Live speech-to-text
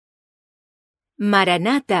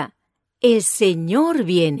Maranata, el Señor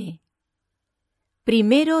viene.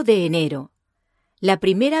 1 de enero, la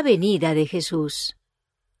primera venida de Jesús.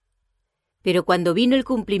 Pero cuando vino el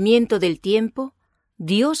cumplimiento del tiempo,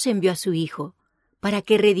 Dios envió a su Hijo, para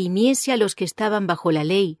que redimiese a los que estaban bajo la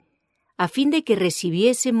ley, a fin de que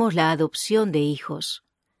recibiésemos la adopción de hijos.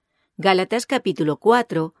 Gálatas capítulo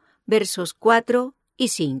 4, versos 4 y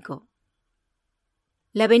 5.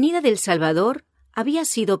 La venida del Salvador había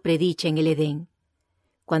sido predicha en el Edén.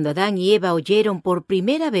 Cuando Adán y Eva oyeron por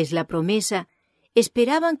primera vez la promesa,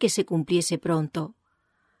 esperaban que se cumpliese pronto.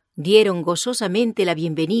 Dieron gozosamente la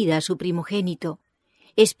bienvenida a su primogénito,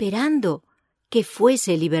 esperando que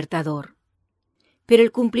fuese el libertador. Pero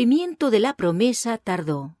el cumplimiento de la promesa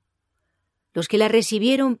tardó. Los que la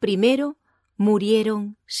recibieron primero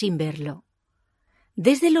murieron sin verlo.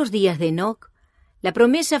 Desde los días de Enoc, la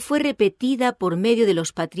promesa fue repetida por medio de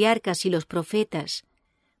los patriarcas y los profetas,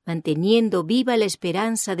 manteniendo viva la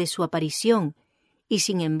esperanza de su aparición, y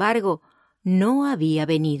sin embargo no había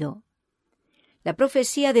venido. La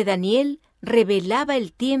profecía de Daniel revelaba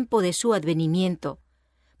el tiempo de su advenimiento,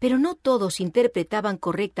 pero no todos interpretaban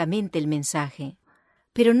correctamente el mensaje.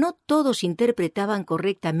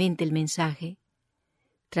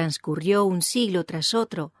 Transcurrió un siglo tras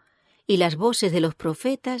otro, y las voces de los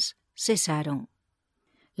profetas cesaron.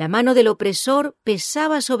 La mano del opresor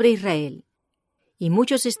pesaba sobre Israel, y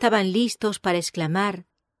muchos estaban listos para exclamar: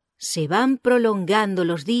 «Se van prolongando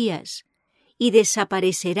los días, y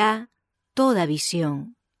desaparecerá toda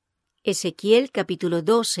visión». Ezequiel capítulo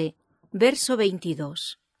 12, verso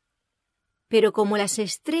 22. Pero como las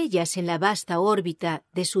estrellas en la vasta órbita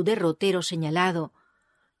de su derrotero señalado,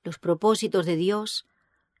 los propósitos de Dios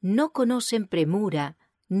no conocen premura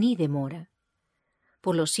ni demora.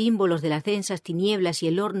 Por los símbolos de las densas tinieblas y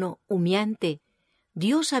el horno humeante,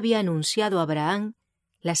 Dios había anunciado a Abraham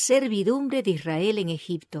la servidumbre de Israel en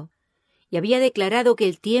Egipto y había declarado que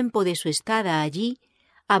el tiempo de su estada allí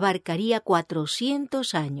abarcaría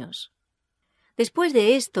 400 años. Después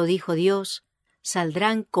de esto, dijo Dios,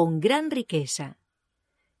 saldrán con gran riqueza.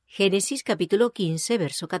 Génesis capítulo 15,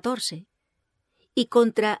 verso 14. Y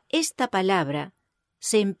contra esta palabra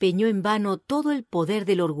se empeñó en vano todo el poder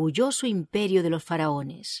del orgulloso imperio de los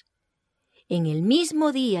faraones. En el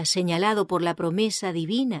mismo día señalado por la promesa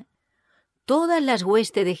divina, todas las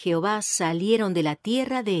huestes de Jehová salieron de la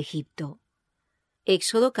tierra de Egipto.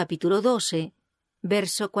 Éxodo capítulo 12,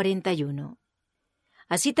 verso 41.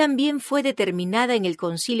 Así también fue determinada en el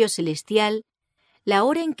concilio celestial la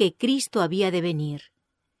hora en que Cristo había de venir.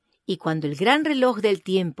 Y cuando el gran reloj del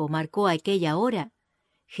tiempo marcó aquella hora,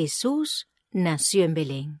 Jesús nació en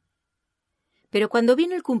Belén. Pero cuando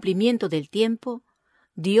vino el cumplimiento del tiempo,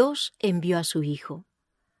 Dios envió a su Hijo.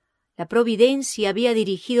 La providencia había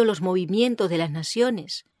dirigido los movimientos de las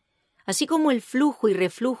naciones, así como el flujo y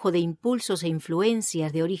reflujo de impulsos e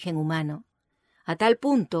influencias de origen humano, a tal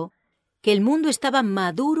punto que el mundo estaba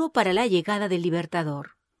maduro para la llegada del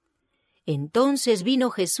libertador. Entonces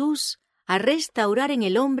vino Jesús a restaurar en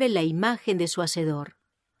el hombre la imagen de su Hacedor.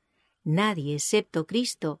 Nadie, excepto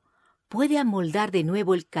Cristo, puede amoldar de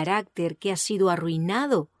nuevo el carácter que ha sido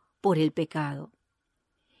arruinado por el pecado.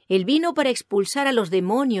 Él vino para expulsar a los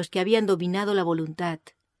demonios que habían dominado la voluntad.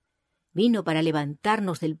 Vino para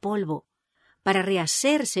levantarnos del polvo, para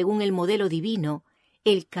rehacer, según el modelo divino,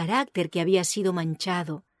 el carácter que había sido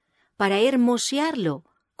manchado, para hermosearlo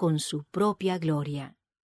con su propia gloria.